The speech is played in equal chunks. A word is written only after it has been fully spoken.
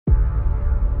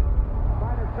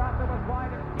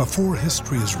Before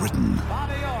history is written,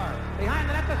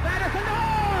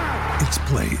 it's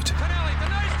played.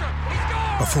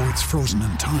 Before it's frozen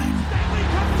in time,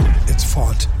 it's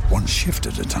fought one shift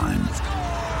at a time.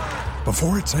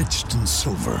 Before it's etched in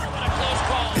silver,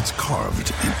 it's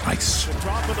carved in ice.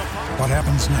 What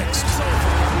happens next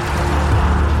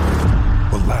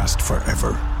will last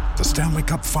forever. The Stanley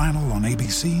Cup Final on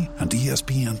ABC and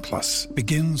ESPN Plus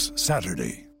begins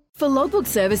Saturday. For logbook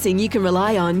servicing you can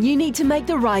rely on, you need to make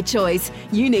the right choice.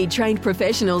 You need trained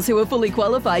professionals who are fully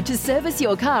qualified to service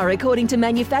your car according to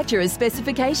manufacturer's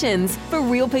specifications. For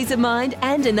real peace of mind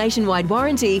and a nationwide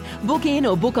warranty, book in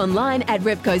or book online at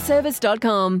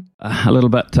repcoservice.com. A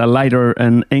little bit later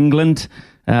in England,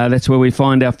 that's where we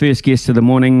find our first guest of the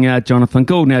morning, Jonathan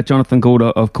Gould. Now, Jonathan Gould,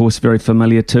 of course, very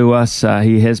familiar to us.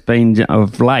 He has been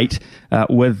of late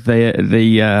with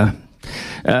the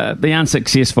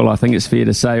unsuccessful, I think it's fair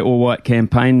to say, All White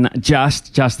campaign,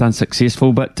 just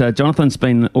unsuccessful. But Jonathan's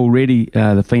been already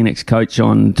the Phoenix coach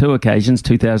on two occasions,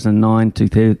 2009 to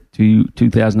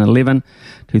 2011,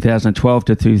 2012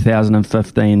 to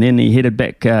 2015. Then he headed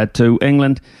back to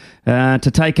England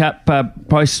to take up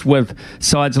posts with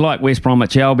sides like West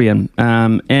Bromwich Albion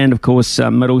and, of course,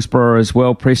 Middlesbrough as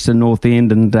well, Preston North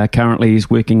End, and currently he's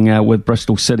working with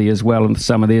Bristol City as well and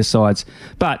some of their sides.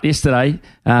 But yesterday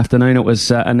afternoon it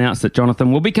was announced that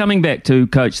Jonathan will be coming back to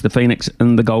coach the Phoenix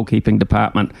in the goalkeeping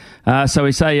department. So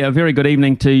we say a very good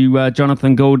evening to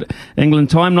Jonathan Gould,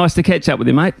 England time. Nice to catch up with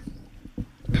you, mate.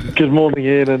 Good morning,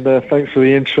 Ian, and thanks for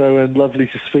the intro, and lovely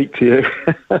to speak to you.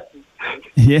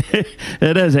 Yeah,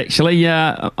 it is actually.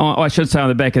 I should say on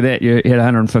the back of that, you had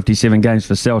 157 games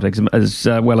for Celtics, as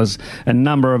well as a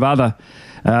number of other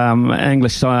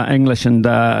English and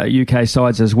UK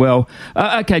sides as well.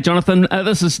 Okay, Jonathan,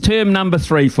 this is term number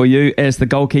 3 for you as the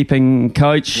goalkeeping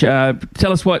coach.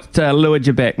 Tell us what lured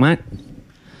you back, mate.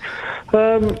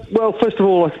 Well, first of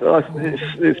all,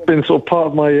 it's been sort of part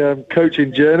of my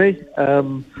coaching journey.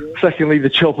 Secondly, the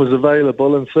job was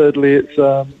available, and thirdly, it's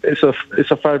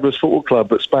a fabulous football club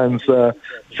that spans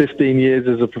 15 years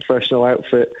as a professional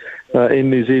outfit in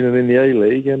New Zealand in the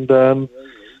A-League, and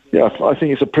I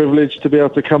think it's a privilege to be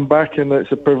able to come back, and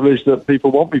it's a privilege that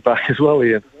people want me back as well,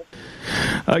 Ian.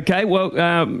 Okay, well,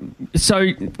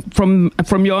 so from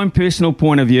your own personal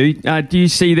point of view, do you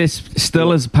see this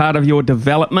still as part of your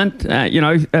development?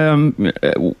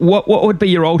 What would be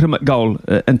your ultimate goal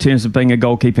in terms of being a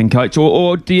goalkeeping coach,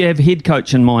 or do you have head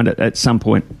coach in mind at some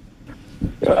point?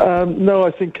 No, I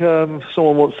think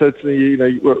someone once said to me,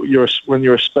 when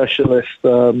you're a specialist,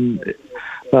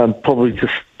 probably to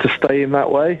stay in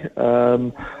that way.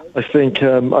 I think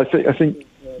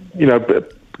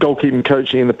goalkeeping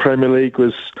coaching in the Premier League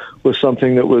was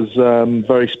something that was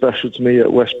very special to me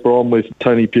at West Brom with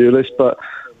Tony Pulis. But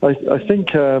I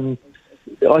think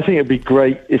it'd be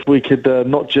great if we could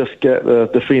not just get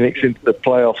the Phoenix into the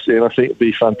playoffs, and I think it'd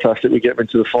be fantastic if we get them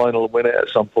into the final and win it at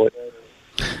some point.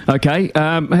 Okay.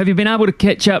 Have you been able to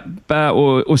catch up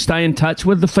or stay in touch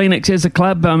with the Phoenix as a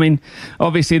club? I mean,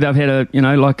 obviously they've had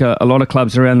like a lot of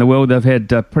clubs around the world, they've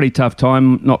had a pretty tough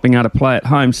time not being able to play at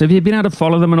home. So have you been able to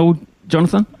follow them at all,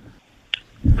 Jonathan?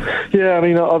 Yeah, I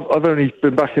mean, I've only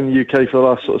been back in the UK for the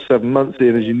last sort of 7 months,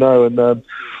 Ian, as you know, and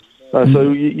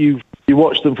so you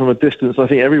watch them from a distance. I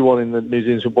think everyone in the New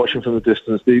Zealand's been watching from a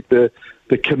distance.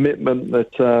 The commitment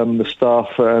that the staff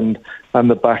and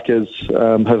the backers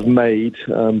have made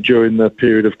during the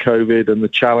period of COVID, and the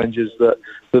challenges that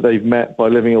they've met by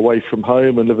living away from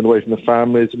home and living away from the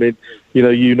families. I mean,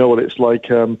 you know what it's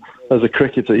like as a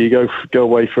cricketer. You go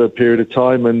away for a period of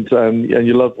time, and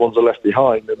your loved ones are left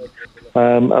behind.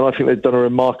 And I think they've done a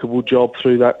remarkable job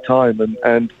through that time.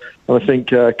 And I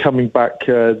think coming back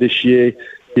this year,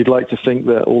 you'd like to think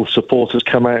that all supporters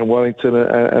come out in Wellington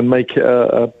and make it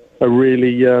a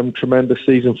really tremendous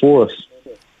season for us.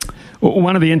 Well,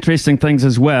 one of the interesting things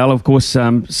as well, of course,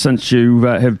 since you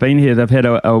have been here, they've had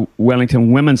a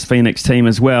Wellington women's Phoenix team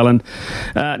as well, and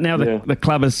now the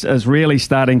club is really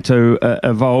starting to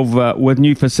evolve with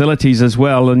new facilities as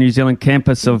well, the New Zealand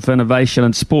campus of innovation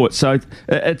and sport. So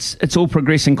it's all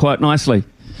progressing quite nicely.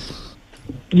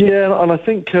 Yeah, and I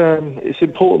think it's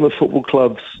important that football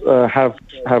clubs have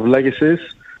legacies.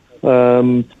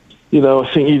 I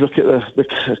think you look at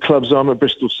the clubs. I'm at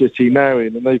Bristol City now,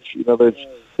 and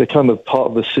they're kind of part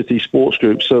of the City Sports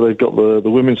Group. So they've got the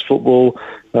women's football,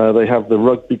 they have the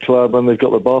rugby club, and they've got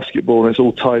the basketball, and it's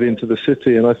all tied into the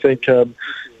city. And I think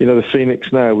the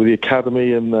Phoenix now, with the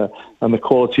academy and the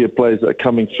quality of players that are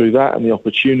coming through that, and the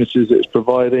opportunities that it's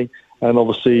providing, and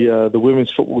obviously the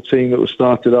women's football team that was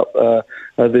started up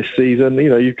this season.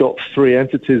 You've got 3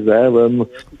 entities there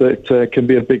that can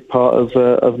be a big part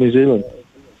of New Zealand.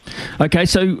 Okay,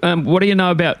 so what do you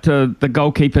know about the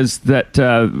goalkeepers that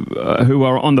who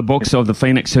are on the books of the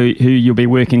Phoenix, who you'll be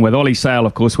working with? Ollie Sale,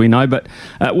 of course, we know, but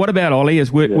what about Ollie?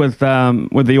 Has worked with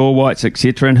the All Whites,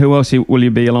 etc., and who else will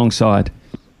you be alongside?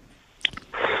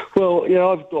 Well, yeah,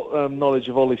 I've got knowledge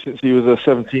of Ollie since he was a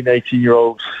 17,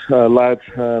 18-year-old lad,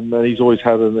 and he's always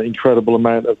had an incredible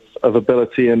amount of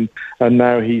ability, and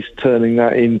now he's turning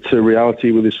that into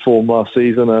reality with his form last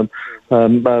season.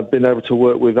 I've been able to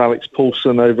work with Alex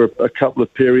Paulson over a couple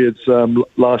of periods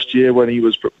last year when he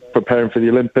was preparing for the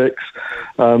Olympics.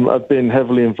 I've been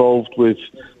heavily involved with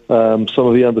some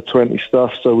of the under-20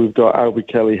 stuff, so we've got Albie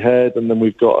Kelly-Head, and then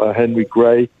we've got Henry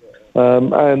Gray.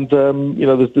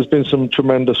 There's been some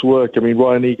tremendous work. I mean,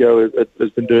 Ryan Ego has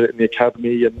been doing it in the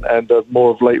academy, and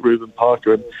more of late Ruben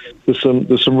Parker. And there's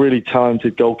some really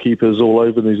talented goalkeepers all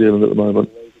over New Zealand at the moment.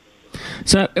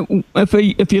 So,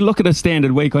 if you look at a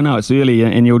standard week, I know it's early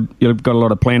and you've got a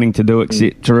lot of planning to do,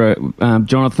 etc.,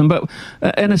 Jonathan. But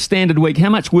in a standard week, how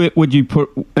much work would you put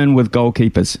in with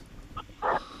goalkeepers?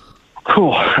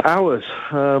 Cool, hours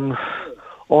on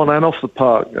and off the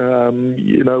park.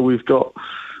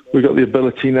 We've got the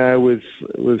ability now with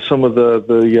some of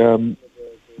the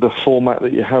format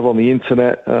that you have on the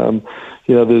internet.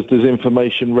 There's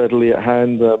information readily at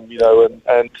hand.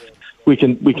 And we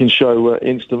can show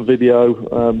instant video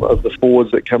of the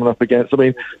forwards that are coming up against. I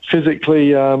mean,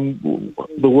 physically,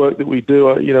 the work that we do.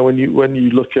 When you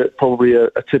look at probably a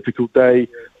typical day,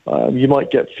 you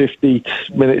might get 50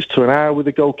 minutes to an hour with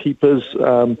the goalkeepers.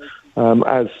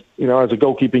 As a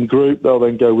goalkeeping group, they'll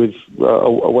then go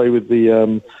away with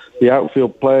the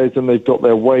outfield players, and they've got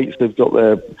their weights, they've got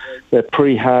their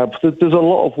prehab. There's a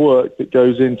lot of work that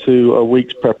goes into a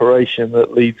week's preparation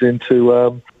that leads into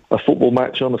a football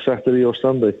match on a Saturday or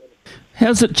Sunday.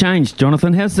 How's it changed,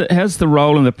 Jonathan? How's the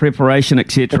role and the preparation,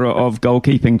 etc., of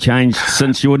goalkeeping changed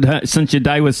since your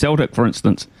day with Celtic, for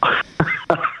instance?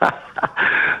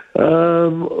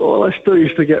 Well, I still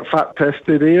used to get fat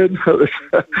tested, Ian.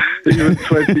 Even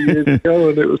 20 years ago,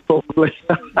 and it was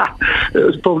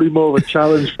probably more of a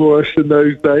challenge for us in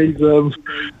those days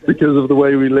because of the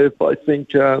way we live. But I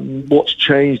think what's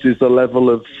changed is the level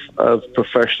of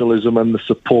professionalism and the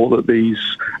support that these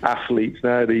athletes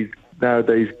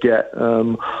nowadays get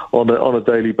on a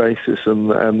daily basis,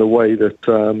 and the way that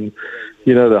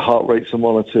the heart rates are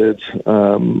monitored,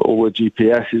 all the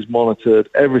GPS is monitored,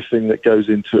 everything that goes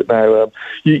into it now.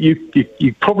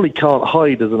 You probably can't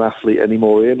hide as an athlete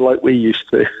anymore, Ian, like we used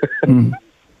to.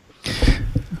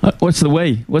 What's the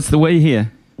we? What's the we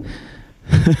here?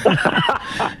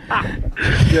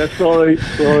 Yeah, sorry,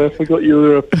 I forgot you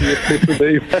were a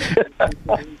epiphany.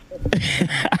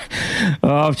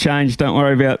 I've changed. Don't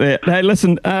worry about that. Hey,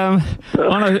 listen. On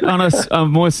a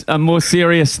more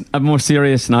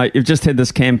serious note, you've just had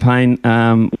this campaign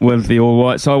with the All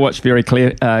Whites. I watched very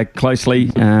closely.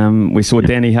 We saw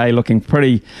Danny Hay looking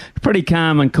pretty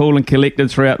calm and cool and collected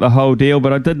throughout the whole deal.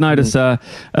 But I did notice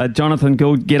Jonathan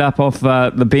Gould get up off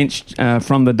the bench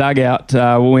from the dugout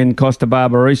when Costa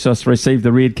Barbarouses received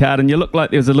the red card, and you looked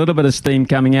like there was a little bit of steam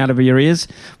coming out of your ears.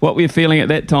 What were you feeling at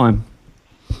that time?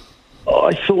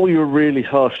 I thought we were really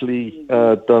harshly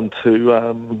done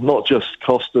to, not just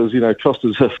Costas.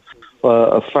 Costas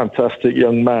a fantastic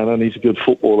young man, and he's a good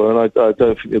footballer, and I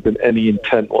don't think there's been any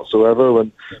intent whatsoever.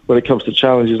 When it comes to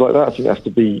challenges like that, I think it has to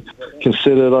be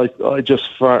considered. I just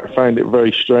found it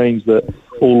very strange that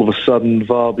all of a sudden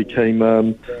VAR became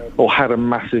or had a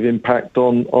massive impact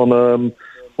on a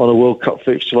World Cup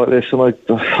fixture like this, and I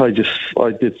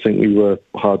did think we were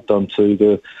hard done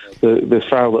to. The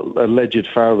foul, alleged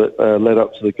foul that led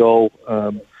up to the goal.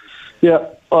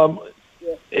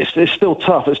 It's still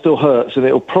tough. It still hurts, and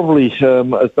it'll probably,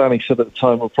 as Danny said at the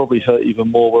time, will probably hurt even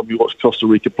more when we watch Costa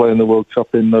Rica play in the World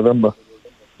Cup in November.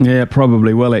 Yeah,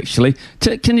 probably will, actually.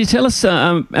 Can you tell us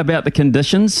about the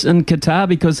conditions in Qatar?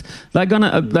 Because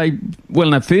when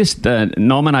they first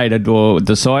nominated or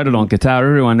decided on Qatar,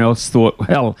 everyone else thought,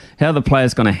 well, how are the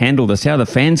players going to handle this? How are the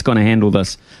fans going to handle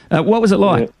this? What was it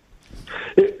like? Yeah.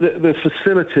 The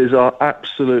facilities are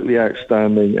absolutely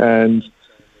outstanding, and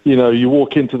you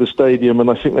walk into the stadium, and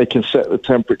I think they can set the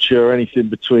temperature anything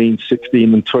between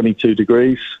 16 and 22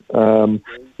 degrees. The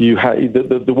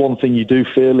one thing you do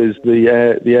feel is the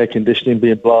air conditioning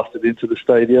being blasted into the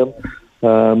stadium.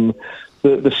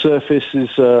 The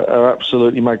surfaces are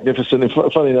absolutely magnificent. And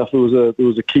funny enough, there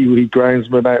was a Kiwi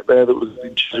groundsman out there that was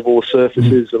in charge of all the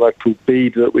surfaces, a lad called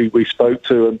Bede that we spoke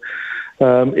to, and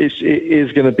it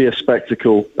is going to be a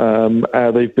spectacle.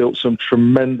 They've built some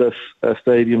tremendous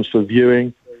stadiums for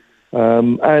viewing.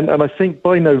 And I think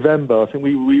by November, I think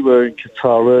we were in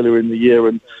Qatar earlier in the year,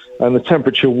 and and the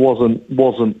temperature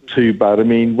wasn't too bad. I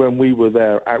mean, when we were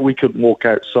there, we couldn't walk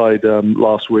outside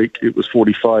last week. It was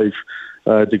 45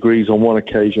 degrees on one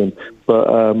occasion. But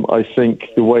I think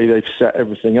the way they've set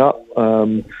everything up,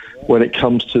 when it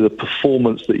comes to the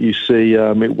performance that you see,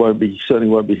 it certainly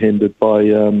won't be hindered by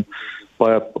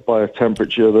a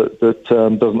temperature that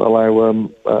doesn't allow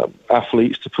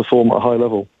athletes to perform at a high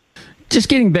level. Just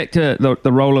getting back to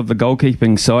the role of the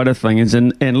goalkeeping side of things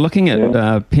and looking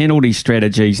at penalty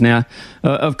strategies. Now,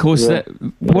 of course,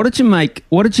 what did you make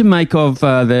of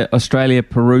the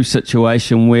Australia-Peru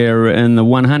situation where in the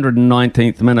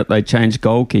 119th minute they changed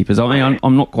goalkeepers? I mean,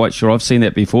 I'm not quite sure I've seen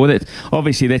that before.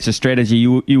 Obviously that's a strategy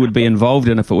you would be involved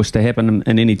in if it was to happen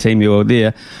in any team you were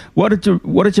there. What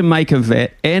did you make of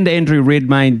that? And Andrew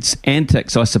Redmayne's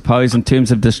antics, I suppose, in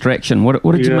terms of distraction. What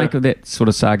did you make of that sort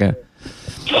of saga?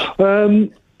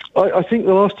 I think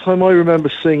the last time I remember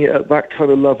seeing it at that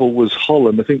kind of level was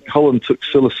Holland. I think Holland took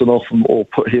Cillessen off or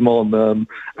put him on,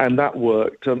 and that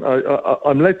worked. And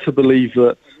I'm led to believe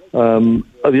that the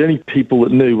only people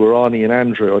that knew were Arnie and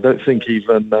Andrew. I don't think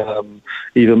even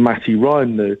Matty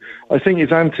Ryan knew. I think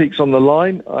his antics on the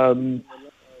line,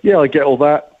 I get all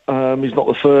that. He's not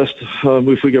the first.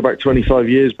 If we go back 25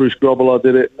 years, Bruce Grobbelaar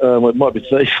did it. It might be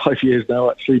 35 years now,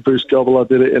 actually. Bruce Grobbelaar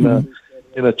did it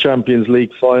in a Champions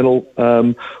League final.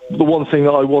 The one thing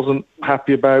that I wasn't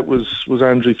happy about was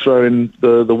Andrew throwing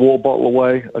the water bottle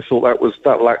away. I thought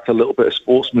that lacked a little bit of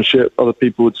sportsmanship. Other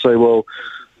people would say, well,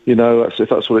 if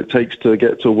that's what it takes to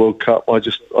get to a World Cup. I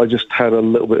just had a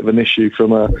little bit of an issue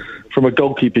from a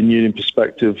goalkeeping union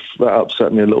perspective. That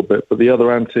upset me a little bit. But the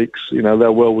other antics,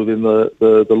 they're well within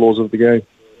the laws of the game.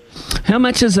 How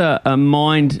much is a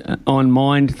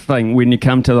mind-on-mind thing when you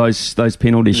come to those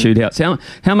penalty shootouts?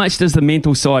 How much does the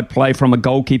mental side play from a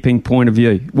goalkeeping point of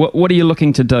view? What are you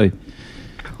looking to do?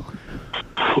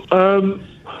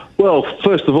 Well,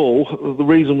 first of all, the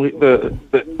reason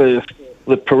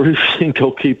the Peruvian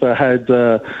goalkeeper had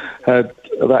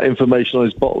that information on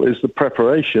his bottle is the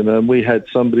preparation, and we had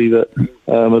somebody that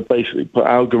had basically put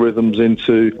algorithms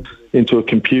into a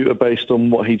computer based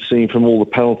on what he'd seen from all the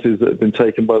penalties that had been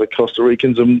taken by the Costa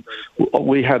Ricans, and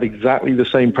we had exactly the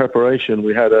same preparation.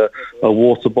 We had a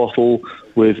water bottle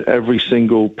with every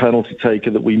single penalty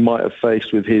taker that we might have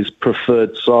faced with his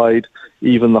preferred side,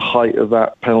 even the height of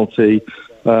that penalty,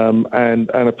 and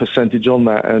a percentage on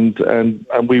that,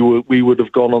 and we would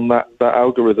have gone on that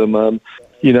algorithm.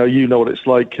 You know what it's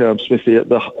like, Smithy, at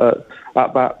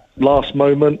that last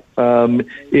moment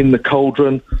in the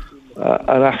cauldron.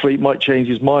 An athlete might change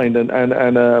his mind, and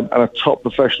a top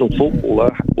professional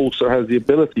footballer also has the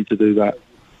ability to do that.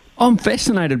 I'm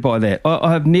fascinated by that.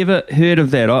 I have never heard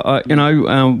of that.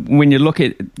 When you look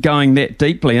at going that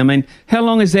deeply, I mean, how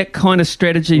long has that kind of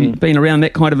strategy been around,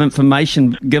 that kind of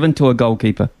information given to a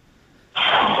goalkeeper?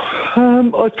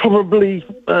 I probably,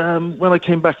 when I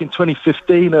came back in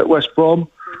 2015 at West Brom,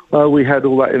 we had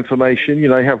all that information.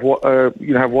 You have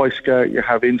Wyscout, you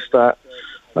have Instat.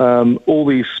 All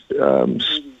these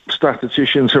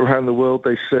statisticians around the world,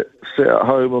 they sit at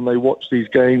home and they watch these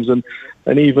games, and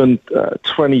even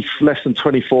less than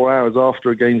 24 hours after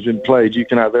a game's been played, you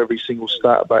can have every single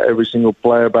stat about every single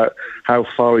player, about how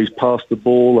far he's passed the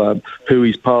ball, who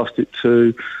he's passed it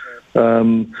to.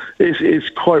 It's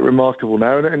quite remarkable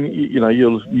now, and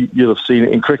you'll have seen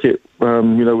it in cricket,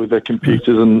 with their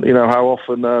computers, and how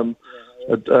often.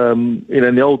 In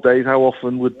the old days, how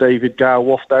often would David Gower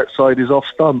waft outside his off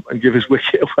stump and give his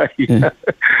wicket away? Yeah.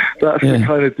 That's the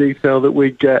kind of detail that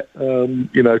we get, to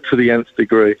the nth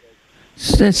degree.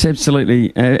 That's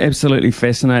absolutely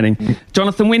fascinating,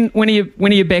 Jonathan. When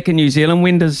are you back in New Zealand?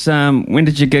 When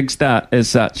did your gig start as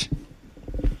such?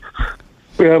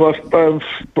 Yeah, I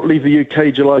leave the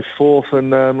UK July 4th,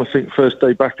 and I think first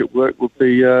day back at work will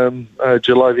be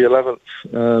July the 11th,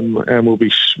 and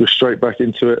we're straight back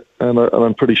into it. And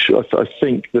I'm pretty sure, I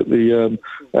think that the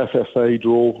FFA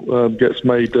draw gets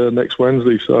made next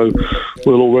Wednesday, so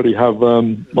we'll already have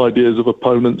ideas of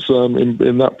opponents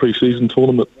in that pre-season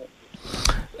tournament.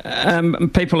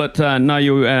 People that know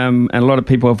you, and a lot of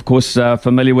people, of course,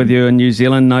 familiar with you in New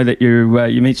Zealand, know that you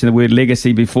mentioned the word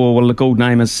legacy before. Well, the Gould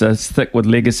name is thick with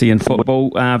legacy in football.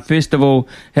 First of all,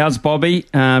 how's Bobby,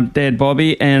 Dad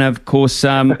Bobby, and of course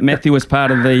Matthew was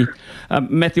part of the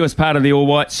All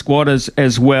White squad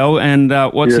as well. And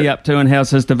what's he up to, and how's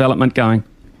his development going?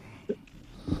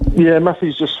 Yeah,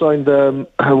 Matthew's just signed a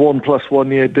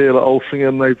 1+1 year deal at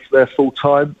Altrincham. They're full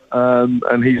time,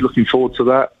 and he's looking forward to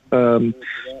that.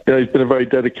 He's been a very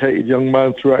dedicated young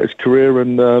man throughout his career,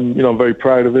 and I'm very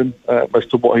proud of him as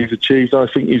to what he's achieved. I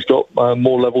think he's got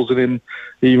more levels in him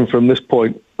even from this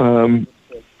point.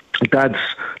 Dad's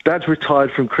Dad's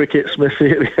retired from cricket,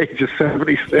 Smithy, at the age of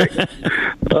 76.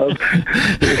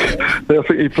 I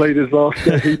think he played his last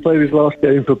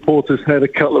game for Portishead a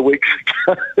couple of weeks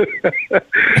ago.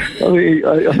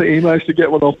 I think he managed to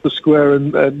get one off the square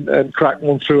and crack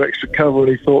one through extra cover,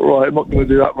 and he thought, right, I'm not going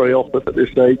to do that very often at this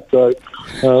age. So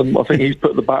I think he's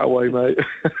put the bat away, mate.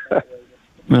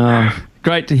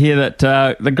 Great to hear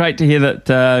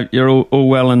that. You're all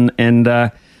well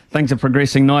and things are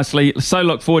progressing nicely. So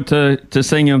look forward to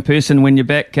seeing you in person when you're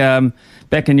back in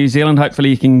New Zealand. Hopefully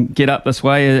you can get up this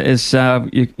way, as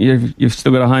you've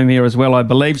still got a home here as well, I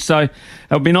believe. So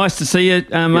it'll be nice to see you,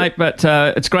 mate. But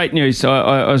it's great news. So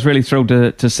I was really thrilled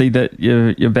to see that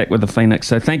you're back with the Phoenix.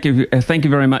 So thank you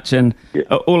very much, and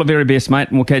all the very best, mate.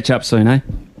 And we'll catch up soon, eh?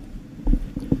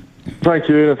 Thank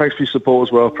you, and thanks for your support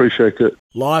as well. Appreciate it.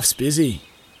 Life's busy.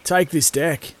 Take this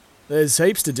deck. There's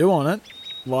heaps to do on it,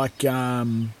 like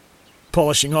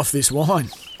polishing off this wine.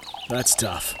 That's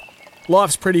tough.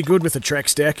 Life's pretty good with a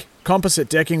Trex deck. Composite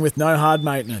decking with no hard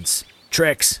maintenance.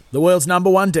 Trex, the world's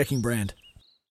 #1 decking brand.